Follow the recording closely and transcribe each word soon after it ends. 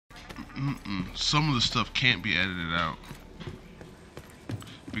Some of the stuff can't be edited out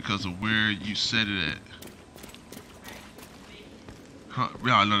because of where you set it at. Huh?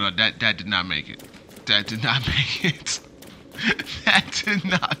 No, that did not make it. That did not make it. That did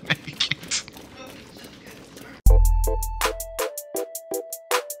not make it.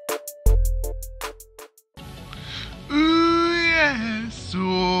 Ooh, yes. So,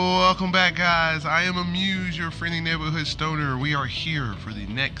 welcome back, guys. I am Amuse, your friendly neighborhood stoner. We are here for the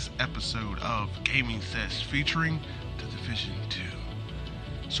next episode of Gaming Sess featuring The Division 2.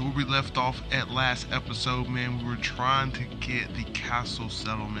 So where we left off at last episode, man, we were trying to get the castle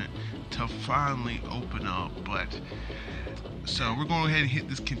settlement to finally open up, so we're going to go ahead and hit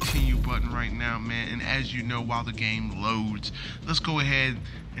this continue button right now, man. And as you know, while the game loads, let's go ahead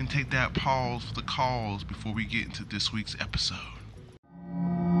and take that pause for the calls before we get into this week's episode.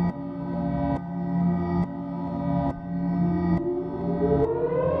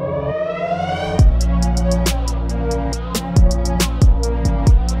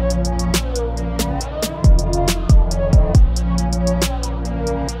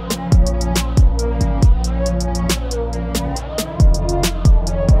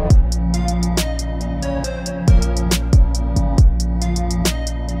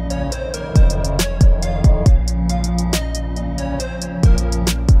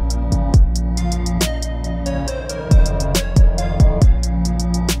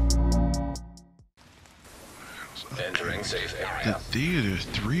 The Theater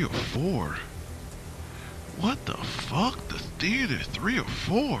 304? What the fuck? The Theater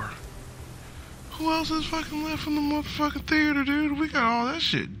 304? Who else is fucking left from the motherfucking theater, dude? We got all that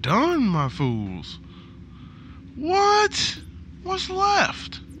shit done, my fools. What? What's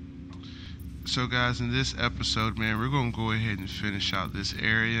left? So guys, in this episode, man, we're gonna go ahead and finish out this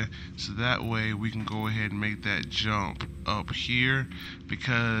area so that way we can go ahead and make that jump up here,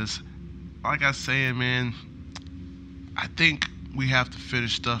 because like I was saying, man, I think we have to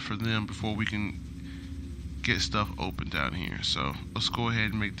finish stuff for them before we can get stuff open down here. So let's go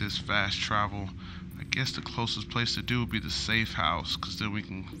ahead and make this fast travel. I guess the closest place to do would be the safe house, because then we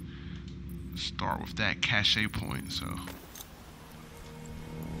can start with that cachet point. So,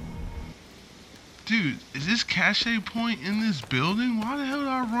 dude, is this cachet point in this building? Why the hell did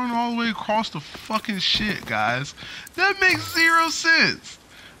I run all the way across the fucking shit, guys? That makes zero sense.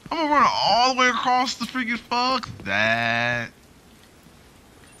 I'm gonna run all the way across the freaking fuck that.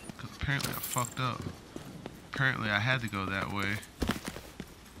 Because apparently I fucked up. Apparently I had to go that way.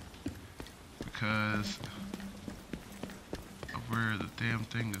 Because of where the damn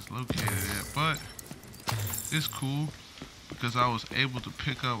thing is located at. But it's cool because I was able to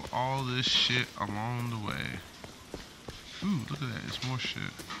pick up all this shit along the way. Ooh, look at that. It's more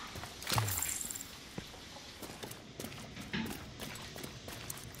shit.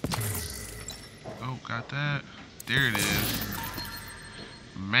 Oh, got that. There it is.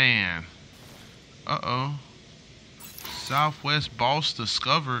 Man. Uh-oh. Southwest boss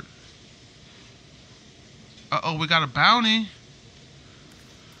discovered. Uh-oh, we got a bounty.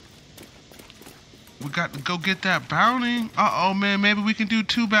 We got to go get that bounty. Uh-oh, man. Maybe we can do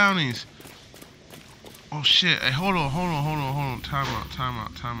 2 bounties. Oh, shit. Hey, hold on. Time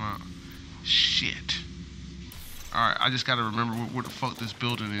out. Shit. Alright, I just gotta remember where the fuck this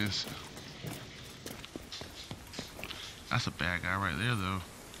building is. That's a bad guy right there, though.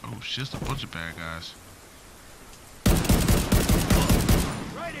 Oh, shit, it's a bunch of bad guys.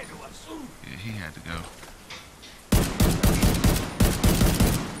 Yeah, he had to go.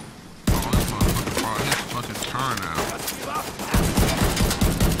 Oh, this motherfucker brought his fucking turn out.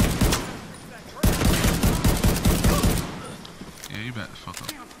 Yeah, you better fuck up.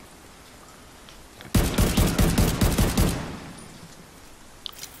 Get that dumb shit.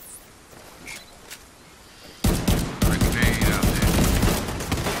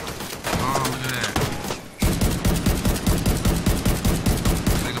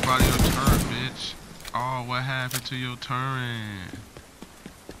 What happened to your turret?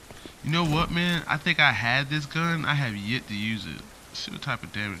 You know what, man? I think I had this gun. I have yet to use it. Let's see what type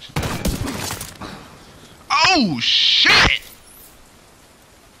of damage it does. Oh, shit!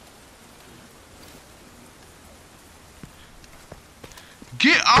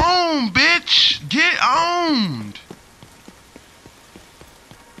 Get on, bitch! Get owned!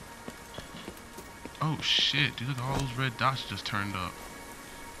 Oh, shit. Dude, look at all those red dots just turned up.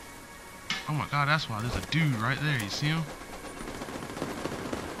 Oh my god, that's why. There's a dude right there. You see him?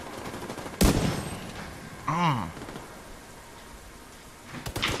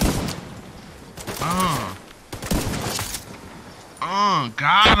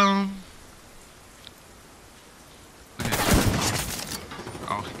 Got him. Look at that.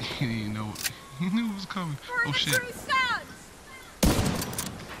 Oh, He didn't even know. He knew it was coming. Oh shit. Sons.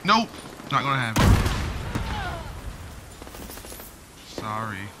 Nope. Not gonna happen.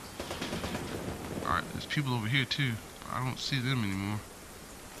 Sorry. Alright, there's people over here too. I don't see them anymore.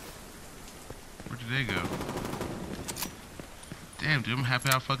 Where did they go? Damn, dude, I'm happy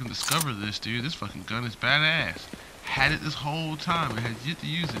I fucking discovered this, dude. This fucking gun is badass. Had it this whole time and had yet to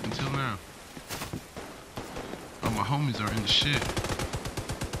use it until now. Oh, my homies are in the shit.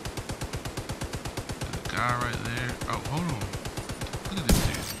 There's a guy right there. Oh, hold on. Look at this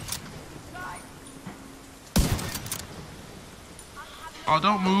dude. Oh,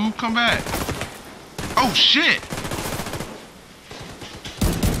 don't move. Come back. Oh, shit.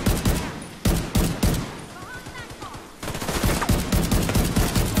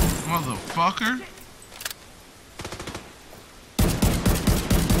 Motherfucker.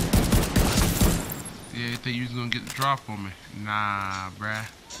 Yeah, you think you was gonna get the drop on me? Nah, bruh.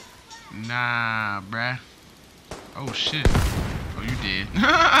 Nah, bruh. Oh shit. Oh, you did.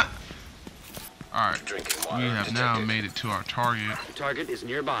 Alright. We have now made it to our target. The target is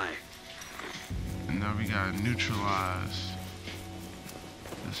nearby. And now we gotta neutralize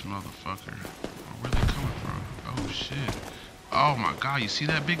this motherfucker. Oh, where they coming from? Oh shit. Oh my god, you see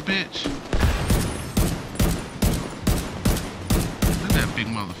that big bitch? Look at that big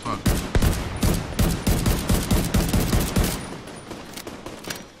motherfucker.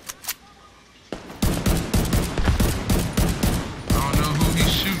 I don't know who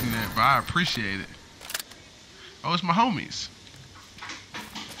he's shooting at, but I appreciate it. Oh, it's my homies.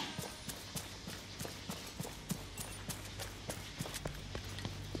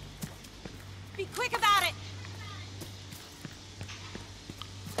 Be quick about it.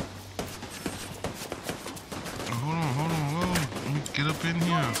 Hold on, whoa. Let me get up in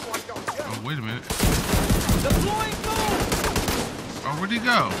here. Oh, wait a minute. Oh, where'd he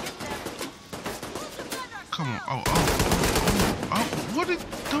go? Come on. Oh, what the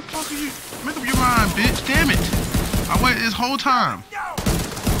fuck are you? Make up your mind, bitch. Damn it. I waited this whole time.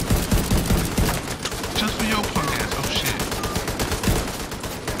 Just for your punk ass. Oh, shit.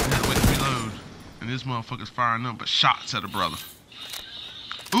 I had to wait to reload. And this motherfucker's firing nothing but shots at a brother.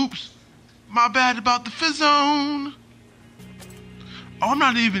 Oops. My bad about the fizz zone. Oh, I'm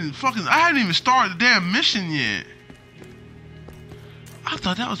not even fucking. I hadn't even started the damn mission yet. I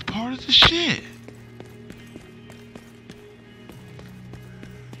thought that was part of the shit.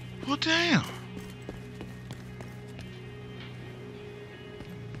 Well, damn.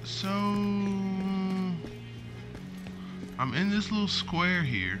 So I'm in this little square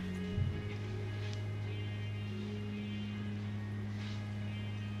here.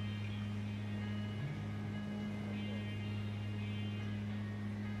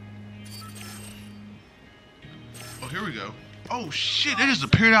 Oh, here we go. Oh shit, they just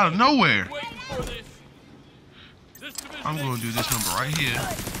appeared out of nowhere. I'm gonna do this number right here.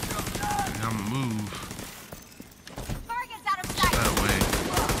 And I'm gonna move that way.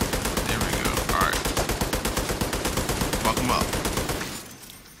 There we go. Alright. Fuck them up.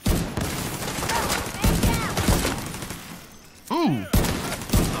 Ooh.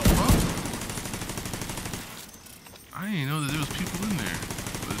 What the fuck? I didn't even know that there was people in there.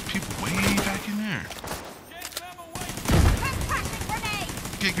 There's people way back in there.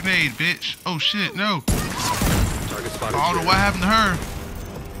 Get grenade, bitch. Oh shit, no. Target spotted. I don't know what happened to her.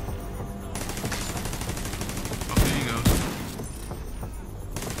 Oh, there he goes.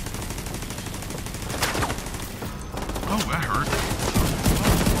 Oh, that hurt.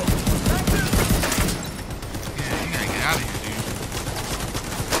 Yeah, you gotta get out of here, dude.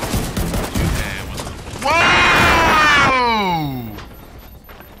 What you had was a... Whoa!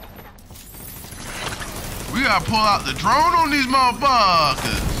 We gotta pull out the drone on these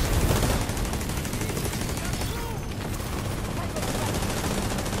motherfuckers.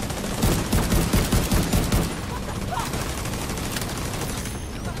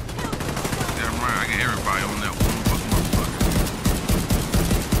 Everybody on that one fucking motherfucker.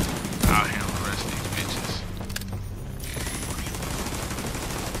 I'll handle the rest of these bitches.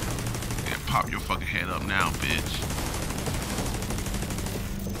 Yeah, pop your fucking head up now, bitch.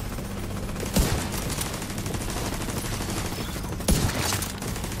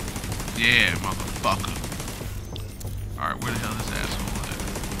 Yeah, motherfucker. Alright, where the hell is this asshole at?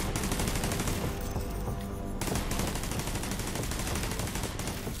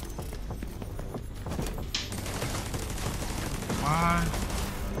 Why?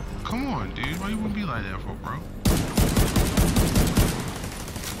 Come on, dude. Why you wouldn't be like that for, bro?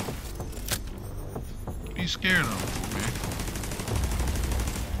 Be scared of him, man.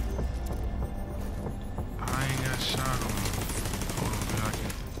 I ain't got shot on him. Hold on, man. I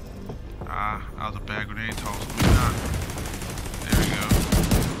can. That was a bad grenade toss. We not. There we go.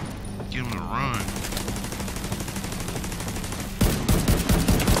 Give him a run.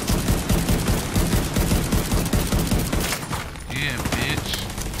 Yeah, bitch.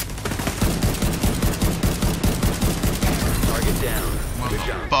 Target down. Good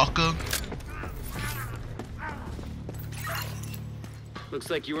job. Motherfucker. Looks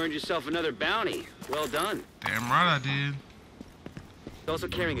like you earned yourself another bounty. Well done. Damn right I did. He's also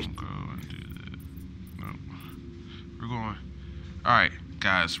carrying a... Go and do that. Nope. We're going. Alright,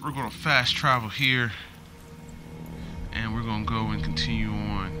 guys. We're going to fast travel here. And we're going to go and continue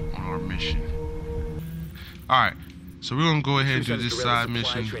on our mission. Alright. So we're going to go ahead and do this side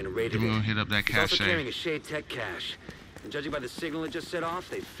mission. Then we're going to hit up that He's also cache. carrying a Shade Tech cache. And judging by the signal it just set off,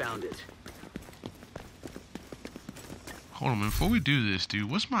 they found it. Hold on, man. Before we do this, dude,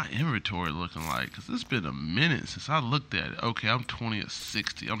 what's my inventory looking like? Because it's been a minute since I looked at it. Okay, I'm 20 of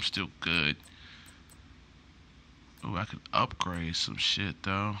 60. I'm still good. Oh, I could upgrade some shit,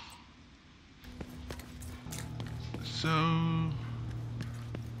 though. So...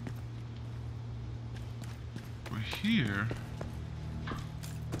 we're here.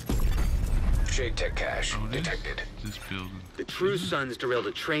 Shade Tech cache this, detected. This building. The True Sons derailed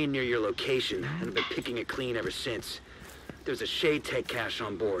a train near your location and have been picking it clean ever since. There's a Shade Tech cache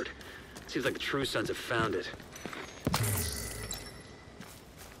on board. Seems like the True Sons have found it.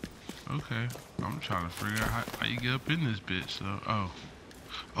 Okay, I'm trying to figure out how you get up in this bitch, so...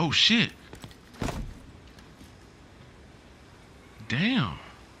 Oh, shit! Damn!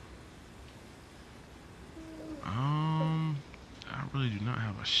 I really do not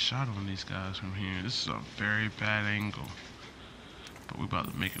have a shot on these guys from here. This is a very bad angle. But we're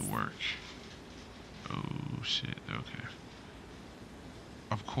about to make it work. Oh, shit, okay.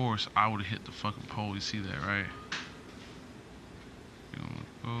 Of course, I would have hit the fucking pole. You see that, right? We're gonna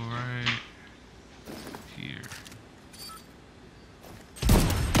go right here.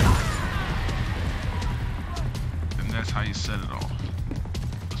 And that's how you set it off.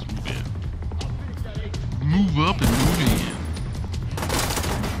 Let's move in. Move up and move in.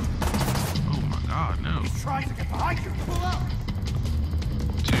 Oh my god, no. He's trying to get behind you. Pull up.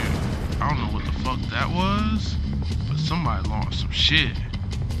 Dude, I don't know what the fuck that was, but somebody launched some shit.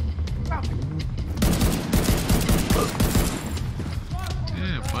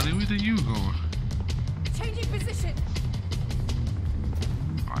 Yeah, buddy, where you going? Changing position.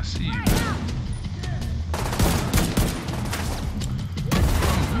 Oh, I see you. Right now. Oh,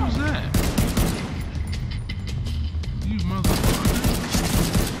 who's that? You motherfucker.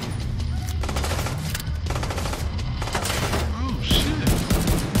 Oh, shit.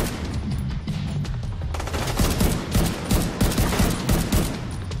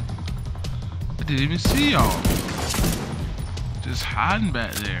 I didn't even see y'all. Just hiding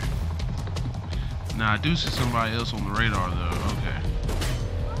back there. Nah, I do see somebody else on the radar, though. Okay.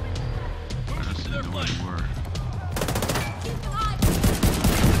 I just didn't know where they were. Keep them high.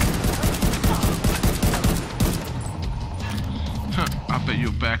 I bet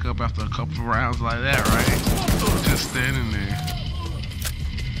you'll back up after a couple of rounds like that, right? Just standing there.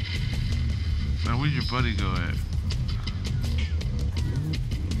 Now, where'd your buddy go at?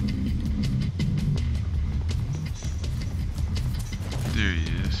 There he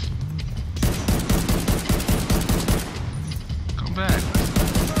is. Come back.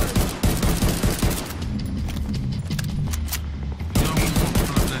 You almost want to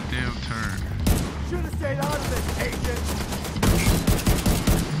put up that damn turn. Should have stayed out of this, agent.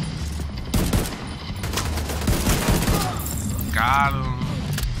 Got him.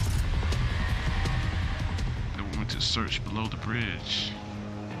 Then we went to search below the bridge.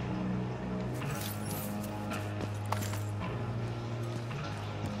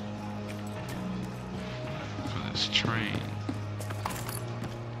 For this train.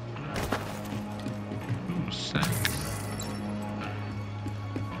 Ooh, Sess.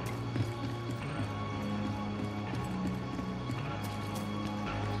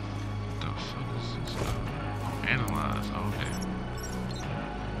 The fuck is this? Analyze. Oh, okay.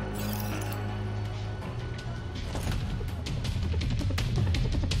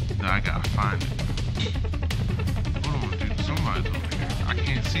 Now I gotta find it. Hold on, dude. Somebody's over here. I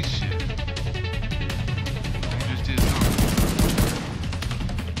can't see shit. You just did something.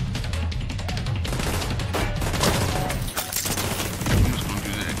 I'm just gonna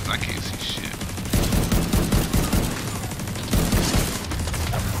do that because I can't see shit.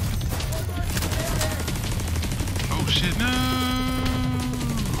 Oh shit, no!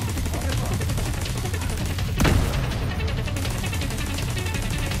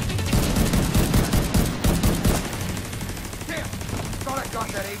 Damn. Thought I got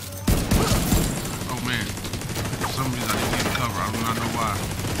that, agent. Oh man. For some reason I didn't need to cover. I do not know why.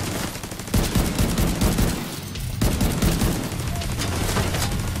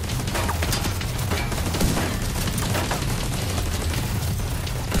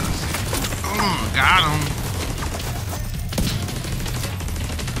 Got him.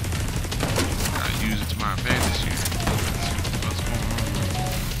 Gotta use it to my advantage here. Let's see what's going on.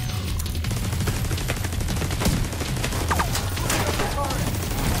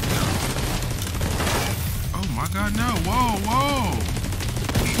 Oh my god, no. Whoa, whoa.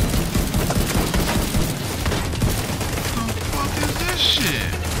 What the fuck is this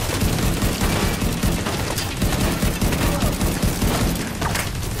shit?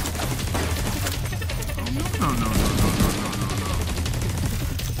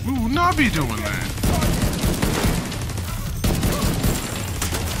 We will not be doing that.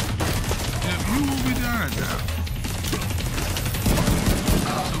 Yeah, you will be dying now.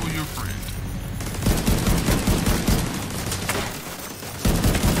 So will your friend.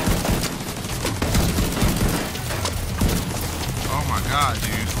 Oh my god,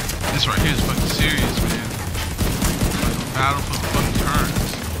 dude. This right here is fucking serious, man. Like a battle for the fucking turns.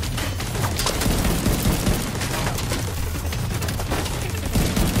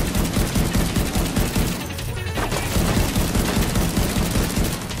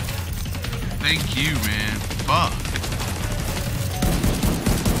 Thank you, man. Fuck.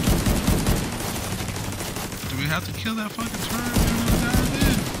 Do we have to kill that fucking turret?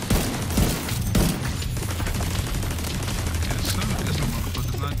 I guess so. I guess the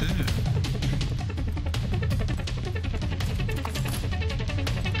motherfucker's not dead.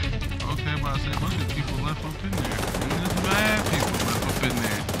 Okay, but I said, look at people left up in there. There's mad people left up in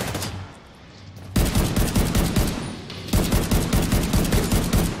there.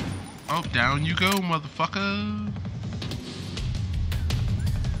 Oh, down you go, motherfucker.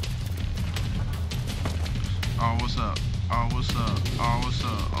 Oh, what's up? Oh, what's up? Oh, what's up?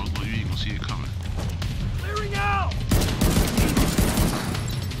 Oh, well, you ain't gonna see it coming. Clearing out!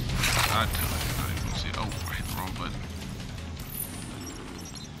 I tell you, you're not even gonna see it. Oh, I hit the wrong button.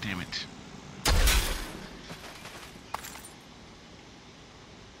 Damn it.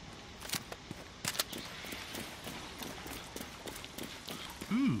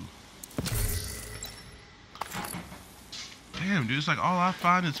 Ooh. Damn, dude, it's like all I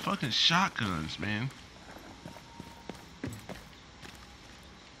find is fucking shotguns, man.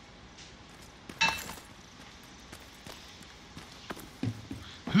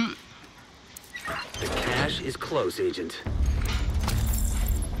 The cache is close, Agent.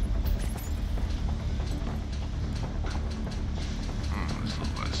 This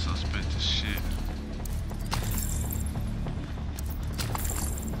looks like suspect as shit.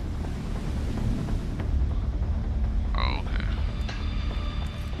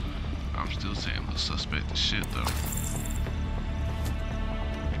 Still saying the suspect is shit though.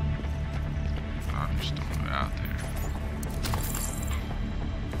 I'm just throwing it out there.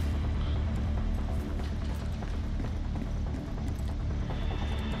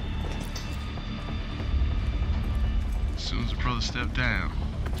 As soon as the brother stepped down,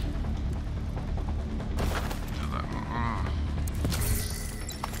 they're like,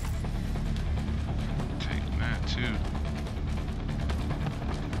 taking that too.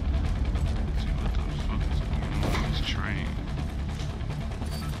 Train.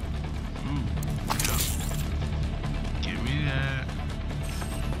 Ooh, yeah. Give me that.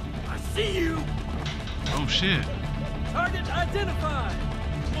 I see you! Oh shit. Target identified!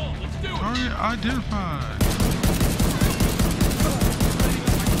 Come on, let's do it! Target identified.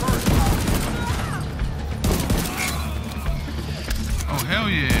 Oh hell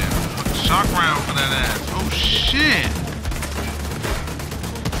yeah. Shock round for that ass. Oh shit.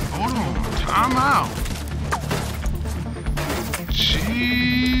 Hold on. Time out.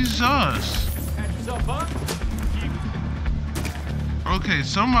 Jesus! Okay,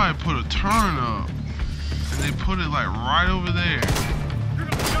 somebody put a turn up and they put it like right over there. You're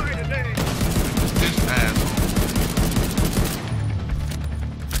gonna die today! This asshole.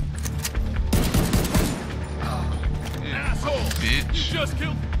 Yeah, Asshole! bitch. You just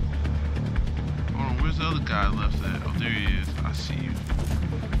killed. Hold on, where's the other guy left at? Oh, there he is. I see you.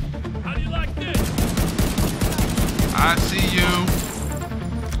 How do you like this? I see you.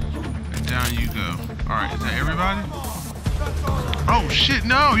 And down you go. Alright, is that everybody? Oh shit,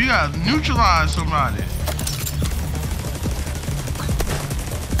 no, you gotta neutralize somebody.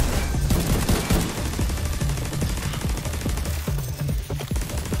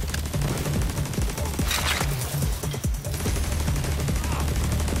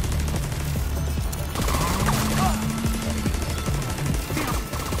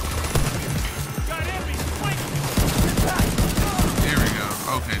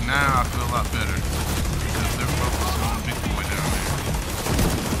 Now I feel a lot better because they're focusing on Big Boy down there.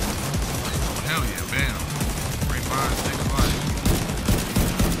 Oh, hell yeah, bam. Great minds think alike.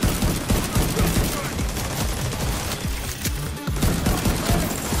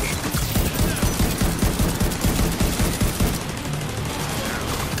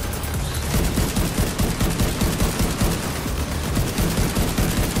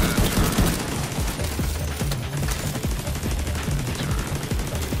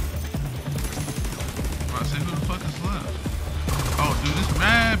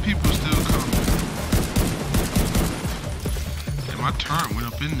 People still coming. Yeah, my turn went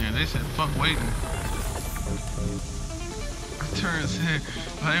up in there. They said, fuck waiting. My turn said,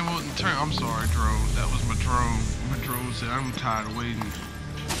 I ain't wanting to turn. I'm sorry, drone. That was my drone. My drone said, I'm tired of waiting.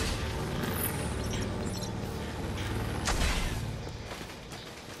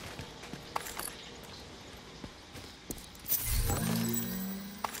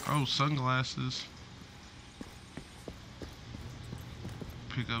 Oh, sunglasses.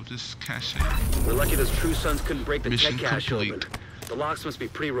 Pick up this cache. We're lucky those True Sons couldn't break the Mission tech cache complete. open. The locks must be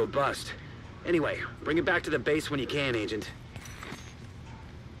pretty robust. Anyway, bring it back to the base when you can, Agent.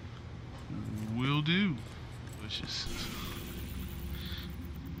 Will do. Delicious.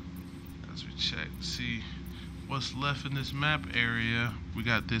 As we check, see what's left in this map area. We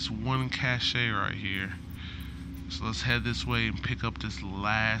got this one cache right here. So let's head this way and pick up this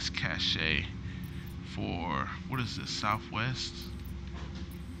last cache for, what is this, Southwest?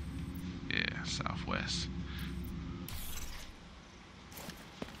 Yeah, Southwest.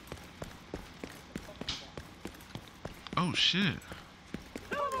 Oh shit.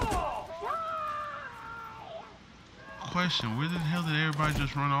 Question, where the hell did everybody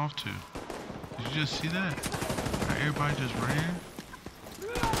just run off to? Did you just see that? How everybody just ran?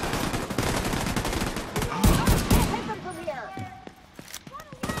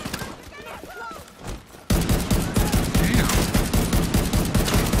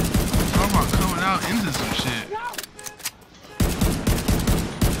 Out into some shit.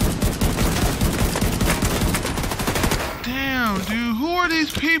 Damn, dude, who are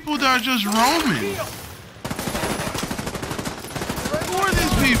these people that are just roaming? Who are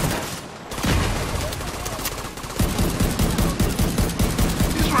these people?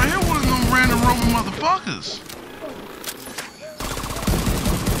 These right here one of them random roaming motherfuckers.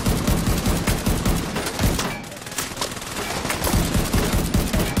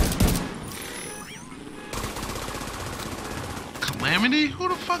 Calamity? Who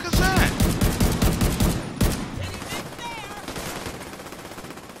the fuck is that?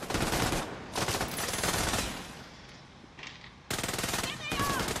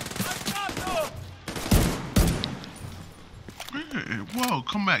 Whoa,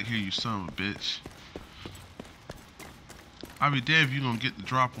 come back here, you son of a bitch. I'll be damned if you gonna get the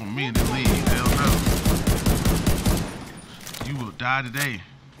drop on me and then leave. Hell no. You will die today.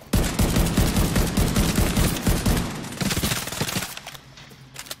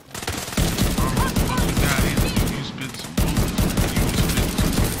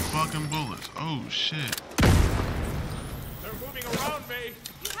 Bullets. Oh shit. They're moving around me.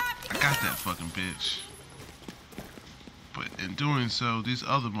 I got that fucking bitch. But in doing so, these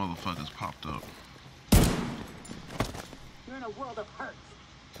other motherfuckers popped up. You're in a world of hurt.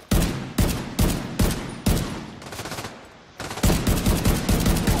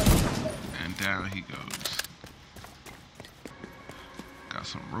 And down he goes. Got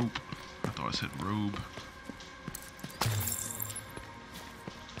some rope. I thought I said robe.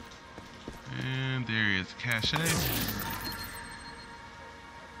 And there is cache.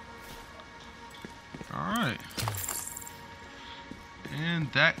 Alright.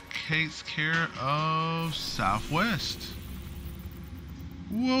 And that takes care of Southwest.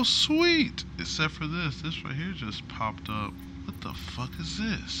 Well, sweet. Except for this. This right here just popped up. What the fuck is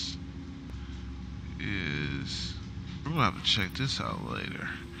this? We're gonna have to check this out later.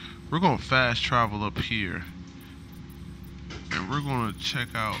 We're gonna fast travel up here. And we're going to check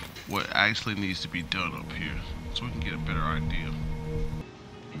out what actually needs to be done up here so we can get a better idea.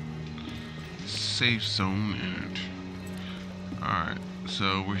 Safe zone entered. Alright,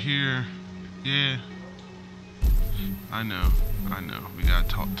 so we're here. Yeah. I know. We gotta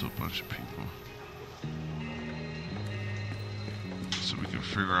talk to a bunch of people. So we can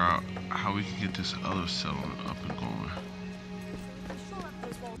figure out how we can get this other settlement up and going.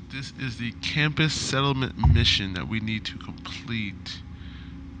 This is the campus settlement mission that we need to complete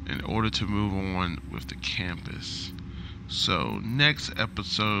in order to move on with the campus. So next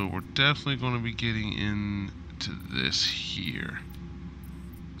episode, we're definitely going to be getting into this here.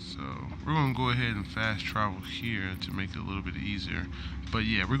 So we're gonna go ahead and fast travel here to make it a little bit easier. But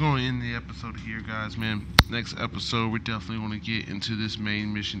yeah, we're gonna end the episode here, guys, man. Next episode, we're definitely gonna get into this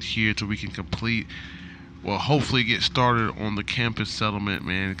main mission here so we can complete, well, hopefully get started on the campus settlement,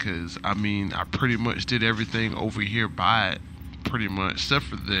 man. Because I mean, I pretty much did everything over here by it, pretty much, except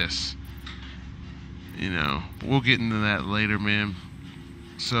for this. You know, we'll get into that later, man.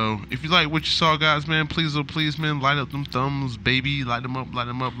 So, if you like what you saw, guys, man, please, oh please, man, light up them thumbs, baby. Light them up, light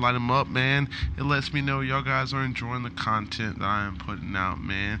them up, light them up, man. It lets me know y'all guys are enjoying the content that I am putting out,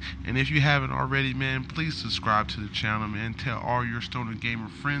 man. And if you haven't already, man, please subscribe to the channel, man. Tell all your Stoner Gamer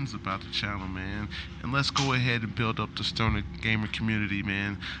friends about the channel, man. And let's go ahead and build up the Stoner Gamer community,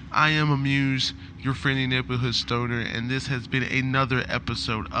 man. I am Amuse, your friendly neighborhood stoner, and this has been another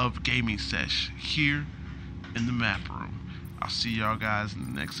episode of Gaming Sesh here in the map room. I'll see y'all guys in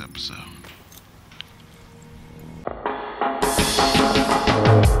the next episode.